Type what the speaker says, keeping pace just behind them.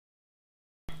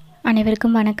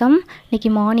அனைவருக்கும் வணக்கம். இன்றைக்கி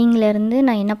மார்னிங்லேருந்து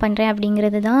நான் என்ன பண்ணுறேன்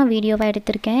அப்படிங்கிறது தான் வீடியோவாக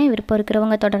எடுத்திருக்கேன். விருப்பம்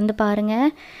இருக்கிறவங்க தொடர்ந்து பாருங்கள்.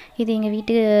 இது எங்கள்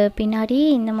வீட்டு பின்னாடி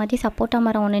இந்த மாதிரி சப்போட்டா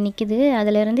மரம் ஒன்று நிற்கிது.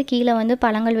 அதிலேருந்து கீழே வந்து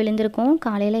பழங்கள் விழுந்திருக்கும்.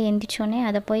 காலையில் எந்திரிச்சோடனே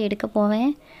அதை போய் எடுக்க போவேன்.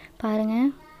 பாருங்கள்,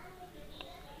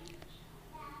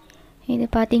 இது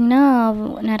பார்த்திங்கன்னா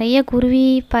நிறைய குருவி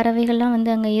பறவைகள்லாம்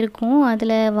வந்து அங்கே இருக்கும்.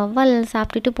 அதில் வௌவால்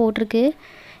சாப்பிட்டுட்டு போட்டிருக்கு.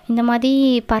 இந்த மாதிரி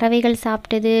பறவைகள்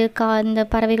சாப்பிட்டது, இந்த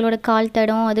பறவைகளோட கால்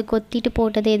தடம் அது கொத்திட்டு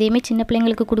போட்டது எதையுமே சின்ன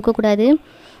பிள்ளைங்களுக்கு கொடுக்கக்கூடாது.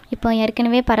 இப்போ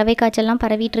ஏற்கனவே பறவை காய்ச்சல்லாம்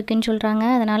பரவிட்டுருக்குன்னு சொல்கிறாங்க.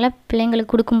 அதனால்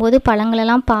பிள்ளைங்களுக்கு கொடுக்கும்போது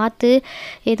பழங்களெல்லாம் பார்த்து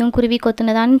எதுவும் குருவி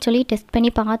கொத்துனதான்னு சொல்லி டெஸ்ட்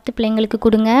பண்ணி பார்த்து பிள்ளைங்களுக்கு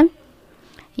கொடுங்க.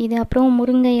 இது அப்புறம்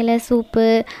முருங்கை இலை சூப்பு,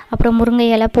 அப்புறம் முருங்கை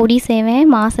இலை பொடி செய்வேன்.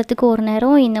 மாதத்துக்கு ஒரு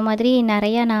நேரம் இந்த மாதிரி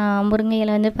நிறையா நான் முருங்கை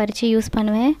இலை வந்து பறித்து யூஸ்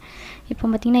பண்ணுவேன். இப்போ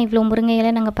பார்த்திங்கன்னா இவ்வளோ முருங்கை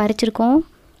இலை நாங்கள் பறிச்சிருக்கோம்.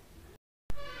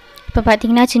 இப்போ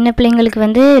பார்த்திங்கன்னா சின்ன பிள்ளைங்களுக்கு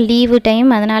வந்து லீவு டைம்,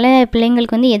 அதனால்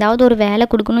பிள்ளைங்களுக்கு வந்து ஏதாவது ஒரு வேலை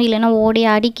கொடுக்கணும், இல்லைனா ஓடி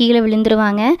ஆடி கீழே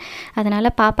விழுந்துருவாங்க.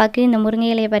 அதனால் பாப்பாவுக்கு இந்த முருங்கை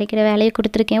இலையை பறிக்கிற வேலையை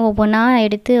கொடுத்துருக்கேன். ஒவ்வொன்றா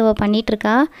எடுத்து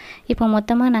பண்ணிகிட்ருக்கா. இப்போ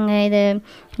மொத்தமாக நாங்கள் இதை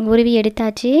உருவி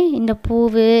எடுத்தாச்சு. இந்த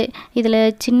பூவு இதில்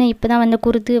சின்ன இப்போ தான் வந்து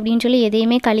குருத்து அப்படின்னு சொல்லி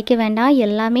எதையுமே கழிக்க வேண்டாம்,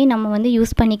 எல்லாமே நம்ம வந்து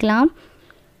யூஸ் பண்ணிக்கலாம்.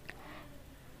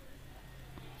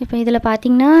 இப்போ இதில்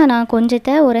பார்த்திங்கன்னா நான்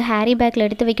கொஞ்சத்தை ஒரு ஹேரி பேக்கில்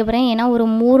எடுத்து வைக்க போகிறேன். ஏன்னா ஒரு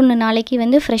 3 நாளைக்கு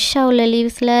வந்து ஃப்ரெஷ்ஷாக உள்ள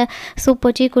லீவ்ஸில் சூப்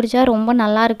வச்சு குடித்தா ரொம்ப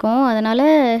நல்லாயிருக்கும். அதனால்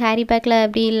ஹேரி பேக்கில்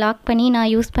அப்படி லாக் பண்ணி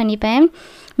நான் யூஸ் பண்ணிப்பேன்.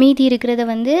 மீதி இருக்கிறத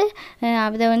வந்து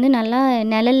அதை வந்து நல்லா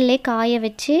நிழல்லே காய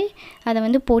வச்சு அதை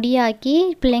வந்து பொடியாக்கி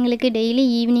பிள்ளைங்களுக்கு டெய்லி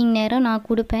ஈவினிங் நேரம் நான்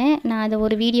கொடுப்பேன். நான் அதை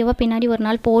ஒரு வீடியோவாக பின்னாடி ஒரு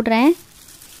நாள் போடுறேன்.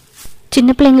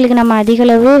 சின்ன பிள்ளைங்களுக்கு நம்ம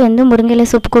அதிகளவு வந்து முருங்கையில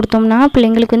சூப் கொடுத்தோம்னா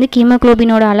பிள்ளைங்களுக்கு வந்து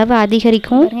ஹீமோகுளோபினோட அளவு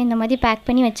அதிகரிக்கும். இந்த மாதிரி பேக்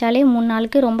பண்ணி வச்சாலே 3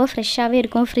 நாளுக்கு ரொம்ப ஃப்ரெஷ்ஷாகவே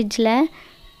இருக்கும் ஃப்ரிட்ஜில்.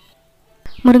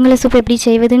 முருங்கை சூப் எப்படி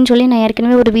செய்வதுன்னு சொல்லி நான்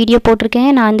ஏற்கனவே ஒரு வீடியோ போட்டிருக்கேன்.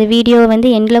 நான் அந்த வீடியோவை வந்து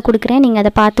எண்டில் கொடுக்குறேன், நீங்கள்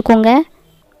அதை பார்த்துக்கோங்க.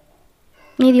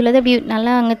 மீதி உள்ளதை அப்படி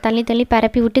நல்லா அங்கே தள்ளி தள்ளி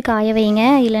பரப்பி விட்டு காய வைங்க,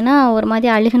 இல்லைனா ஒரு மாதிரி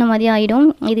அழுகின மாதிரி ஆகிடும்.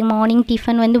 இது மார்னிங்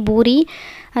டிஃபன் வந்து பூரி,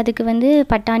 அதுக்கு வந்து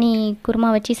பட்டாணி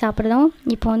குருமா வச்சு சாப்பிட்றோம்.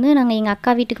 இப்போ வந்து நாங்கள் எங்கள்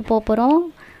அக்கா வீட்டுக்கு போகிறோம்.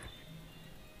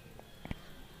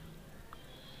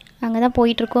 அங்கே தான்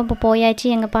போயிட்டுருக்கோம். இப்போ போயாச்சு.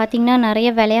 அங்கே பார்த்திங்கன்னா நிறைய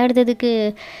விளையாடுறதுக்கு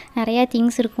நிறையா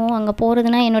திங்ஸ் இருக்கும். அங்கே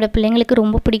போகிறதுனா என்னோடய பிள்ளைங்களுக்கு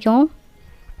ரொம்ப பிடிக்கும்.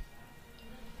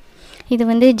 இது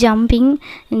வந்து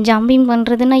ஜம்பிங்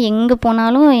பண்ணுறதுன்னா எங்கே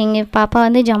போனாலும் எங்கள் பாப்பா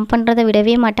வந்து ஜம்ப் பண்ணுறதை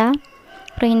விடவே மாட்டா.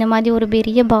 அப்புறம் இந்த மாதிரி ஒரு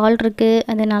பெரிய பால் இருக்குது,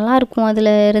 அது நல்லாயிருக்கும்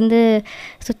அதில் இருந்து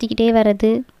சுற்றிக்கிட்டே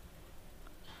வர்றது.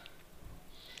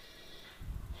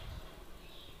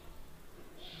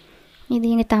 இது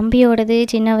எங்கள் தம்பியோடது,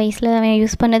 சின்ன வயசில் அவன்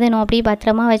யூஸ் பண்ணது நான் அப்படியே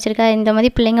பத்திரமா வச்சுருக்கேன். இந்த மாதிரி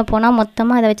பிள்ளைங்க போனால்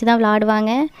மொத்தமாக அதை வச்சு தான்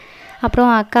விளாடுவாங்க. அப்புறம்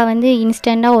அக்கா வந்து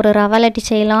இன்ஸ்டண்ட்டாக ஒரு ரவா லட்டு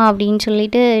செய்யலாம் அப்படின்னு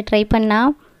சொல்லிட்டு ட்ரை பண்ணா.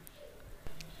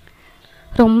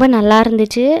 ரொம்ப நல்லா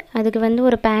இருந்துச்சு. அதுக்கு வந்து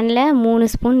ஒரு பேனில் 3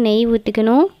 ஸ்பூன் நெய்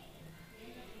ஊற்றிக்கணும்.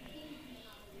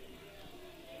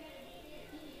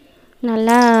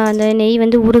 நல்லா அந்த நெய்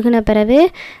வந்து உருகின பிறகு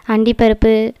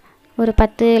அண்டிப்பருப்பு ஒரு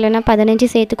 10 இல்லைனா 15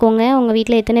 சேர்த்துக்கோங்க. உங்கள்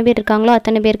வீட்டில் எத்தனை பேர் இருக்காங்களோ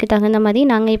அத்தனை பேருக்கு தகுந்த மாதிரி.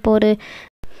 நாங்கள் இப்போ ஒரு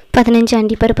 15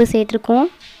 அண்டிப்பருப்பு சேர்த்துருக்கோம்.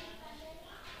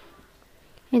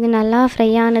 இது நல்லா ஃப்ரை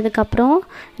ஆனதுக்கப்புறம்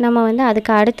நம்ம வந்து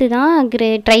அதுக்கு அடுத்து தான்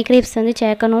ட்ரை கிரேப்ஸ் வந்து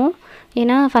சேர்க்கணும்.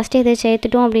 ஏன்னா ஃபஸ்ட்டு இதை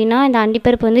சேர்த்துட்டோம் அப்படின்னா இந்த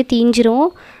அண்டிப்பருப்பு வந்து தீஞ்சிரும்.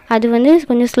 அது வந்து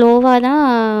கொஞ்சம் ஸ்லோவாக தான்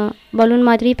பலூன்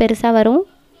மாதிரி பெருசாக வரும்.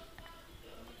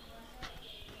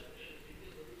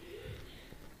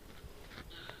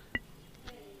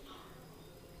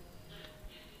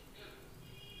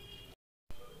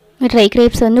 ட்ரை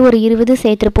கிரேப்ஸ் வந்து ஒரு 20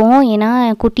 சேர்த்துருப்போம். ஏன்னா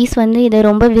குட்டீஸ் வந்து இதை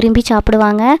ரொம்ப விரும்பி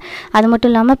சாப்பிடுவாங்க. அது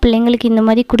மட்டும் இல்லாமல் பிள்ளைங்களுக்கு இந்த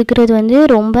மாதிரி கொடுக்குறது வந்து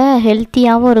ரொம்ப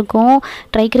ஹெல்த்தியாகவும் இருக்கும்.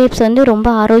 ட்ரை கிரேப்ஸ் வந்து ரொம்ப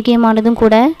ஆரோக்கியமானதும்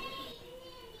கூட.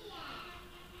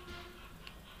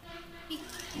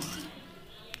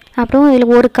 அப்புறம்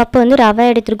இதில் ஒரு கப்பு வந்து ரவை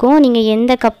எடுத்துருக்கோம். நீங்கள்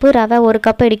எந்த கப்பு ரவை 1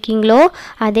 கப்பு எடுக்கீங்களோ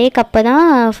அதே கப்பை தான்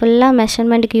ஃபுல்லாக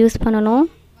மெஷர்மெண்ட்டுக்கு யூஸ் பண்ணணும்.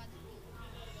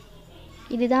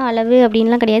 இதுதான் அளவு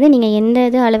அப்படின்லாம் கிடையாது. நீங்கள் எந்த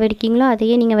இது அளவு எடுக்கீங்களோ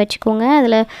அதையே நீங்கள் வச்சுக்கோங்க.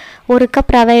 அதில் 1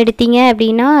 கப் ரவை எடுத்தீங்க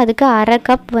அப்படின்னா அதுக்கு அரை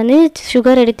கப் வந்து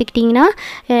சுகர் எடுத்துக்கிட்டிங்கன்னா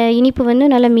இனிப்பு வந்து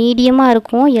நல்லா மீடியமாக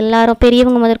இருக்கும். எல்லாரும்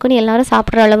பெரியவங்க முதற்கொண்டு எல்லாரும்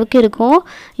சாப்பிட்ற அளவுக்கு இருக்கும்.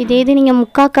 இதே இது நீங்கள்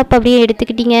 3/4 கப் அப்படியே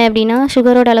எடுத்துக்கிட்டிங்க அப்படின்னா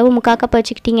சுகரோட அளவு 3/4 கப்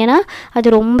வச்சுக்கிட்டிங்கன்னா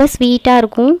அது ரொம்ப ஸ்வீட்டாக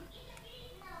இருக்கும்.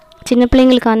 சின்ன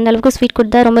பிள்ளைங்களுக்கு அந்தளவுக்கு ஸ்வீட்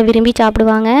கொடுத்தா ரொம்ப விரும்பி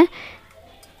சாப்பிடுவாங்க.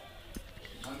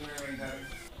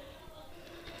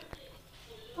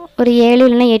 ஒரு 7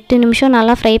 இல்லைனா 8 நிமிஷம்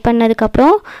நல்லா ஃப்ரை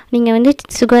பண்ணதுக்கப்புறம் நீங்கள் வந்து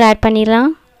சுகர் ஆட் பண்ணிடலாம்.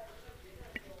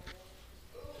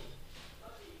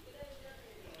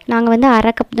 நாங்கள் வந்து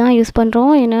அரை கப் தான் யூஸ்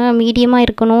பண்ணுறோம், ஏன்னா மீடியமாக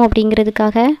இருக்கணும்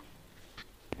அப்படிங்கிறதுக்காக.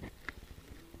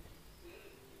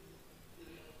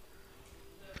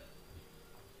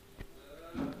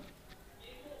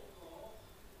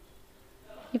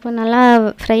 இப்போ நல்லா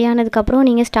ஃப்ரை ஆனதுக்கப்புறம்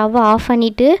நீங்கள் ஸ்டவ் ஆஃப்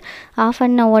பண்ணிவிட்டு ஆஃப்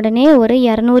பண்ண உடனே ஒரு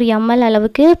 200 ml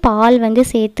அளவுக்கு பால் வந்து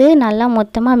சேர்த்து நல்லா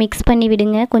மொத்தமாக மிக்ஸ் பண்ணி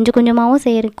விடுங்க. கொஞ்சம்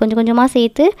கொஞ்சமாக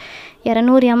சேர்த்து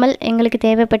 200 ml எங்களுக்கு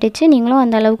தேவைப்பட்டுச்சு. நீங்களும்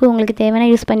அந்த அளவுக்கு உங்களுக்கு தேவைன்னா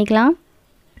யூஸ் பண்ணிக்கலாம்.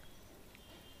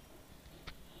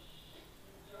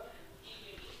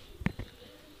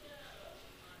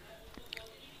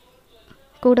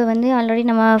 கூட வந்து ஆல்ரெடி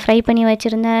நம்ம ஃப்ரை பண்ணி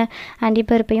வச்சுருந்த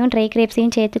அண்டிப்பருப்பையும் ட்ரை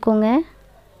கிரேப்ஸையும் சேர்த்துக்கோங்க.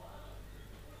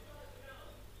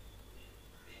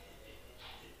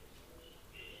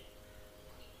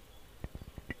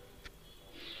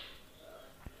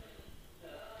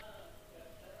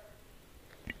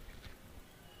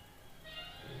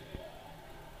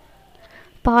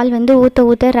 பால் வந்து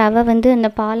ஊற்ற ரவை வந்து அந்த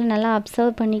பாலை நல்லா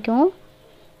அப்சர்வ் பண்ணிக்கும்.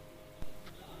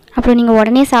 அப்புறம் நீங்கள்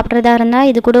உடனே சாப்பிட்றதா இருந்தால்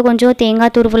இது கூட கொஞ்சம்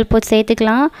தேங்காய் துருவல் போட்டு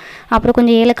சேர்த்துக்கலாம். அப்புறம்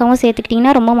கொஞ்சம் ஏலக்காவும்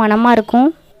சேர்த்துக்கிட்டிங்கன்னா ரொம்ப மணமாக இருக்கும்.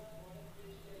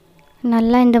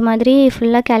 நல்லா இந்த மாதிரி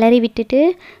ஃபுல்லாக கிளறி விட்டுட்டு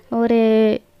ஒரு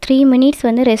 3 மினிட்ஸ்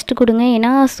வந்து ரெஸ்ட் கொடுங்க.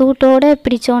 ஏன்னா சூட்டோடு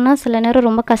பிடிச்சோன்னா சில நேரம்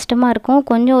ரொம்ப கஷ்டமாக இருக்கும்.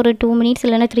 கொஞ்சம் ஒரு 2 மினிட்ஸ்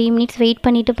இல்லைன்னா 3 மினிட்ஸ் வெயிட்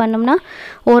பண்ணிவிட்டு பண்ணோம்னா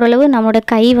ஓரளவு நம்மளோட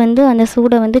கை வந்து அந்த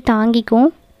சூடை வந்து தாங்கிக்கும்.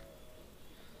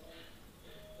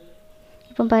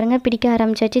 இப்போ பாருங்கள், பிடிக்க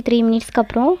ஆரம்பிச்சாச்சு. 3 மினிட்ஸ்க்கு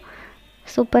அப்புறம்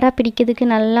சூப்பராக பிடிக்கிறதுக்கு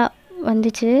நல்லா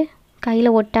வந்துச்சு. கையில்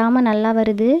ஒட்டாமல் நல்லா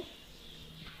வருது.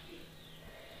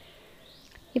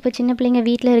 இப்போ சின்ன பிள்ளைங்க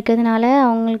வீட்டில் இருக்கிறதுனால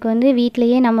அவங்களுக்கு வந்து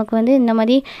வீட்டிலையே நமக்கு வந்து இந்த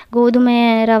மாதிரி கோதுமை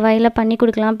ரவையில் பண்ணி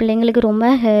கொடுக்கலாம். பிள்ளைங்களுக்கு ரொம்ப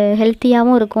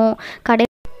ஹெல்த்தியாகவும் இருக்கும்.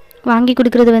 வாங்கி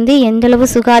கொடுக்குறது வந்து எந்தளவு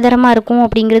சுகாதாரமாக இருக்கும்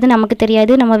அப்படிங்கிறது நமக்கு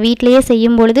தெரியாது. நம்ம வீட்டிலையே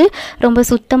செய்யும் பொழுது ரொம்ப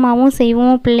சுத்தமாகவும்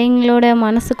செய்வோம். பிள்ளைங்களோட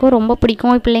மனசுக்கும் ரொம்ப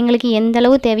பிடிக்கும். பிள்ளைங்களுக்கு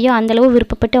எந்தளவு தேவையோ அந்தளவு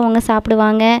விருப்பப்பட்டு அவங்க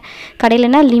சாப்பிடுவாங்க.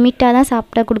 கடையிலனா லிமிட்டாக தான்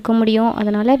சாப்பிட கொடுக்க முடியும்.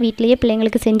 அதனால் வீட்டிலையே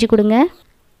பிள்ளைங்களுக்கு செஞ்சு கொடுங்க.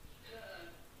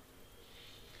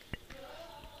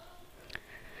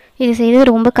 இது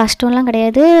செய்கிறது ரொம்ப கஷ்டம்லாம்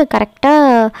கிடையாது.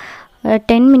 கரெக்டாக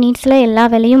 10 மினிட்ஸில் எல்லா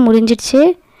வேலையும் முடிஞ்சிடுச்சு.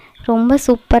 ரொம்ப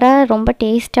சூப்பராக ரொம்ப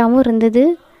டேஸ்ட்டாகவும் இருந்தது.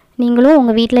 நீங்களும்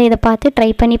உங்கள் வீட்டில் இதை பார்த்து ட்ரை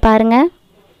பண்ணி பாருங்கள்.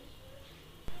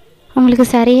 உங்களுக்கு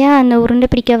சரியாக அந்த உருண்டை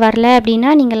பிடிக்க வரல அப்படின்னா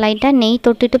நீங்கள் லைட்டாக நெய்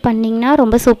தொட்டுட்டு பண்ணிங்கன்னா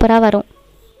ரொம்ப சூப்பராக வரும்.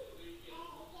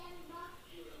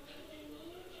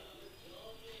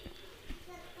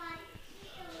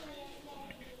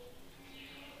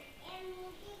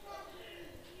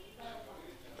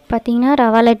 பார்த்திங்கன்னா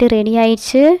ரவா லட்டு ரெடி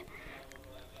ஆயிடுச்சு.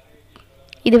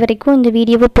 இது வரைக்கும் இந்த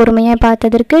வீடியோவை பொறுமையாக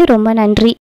பார்த்ததற்கு ரொம்ப நன்றி.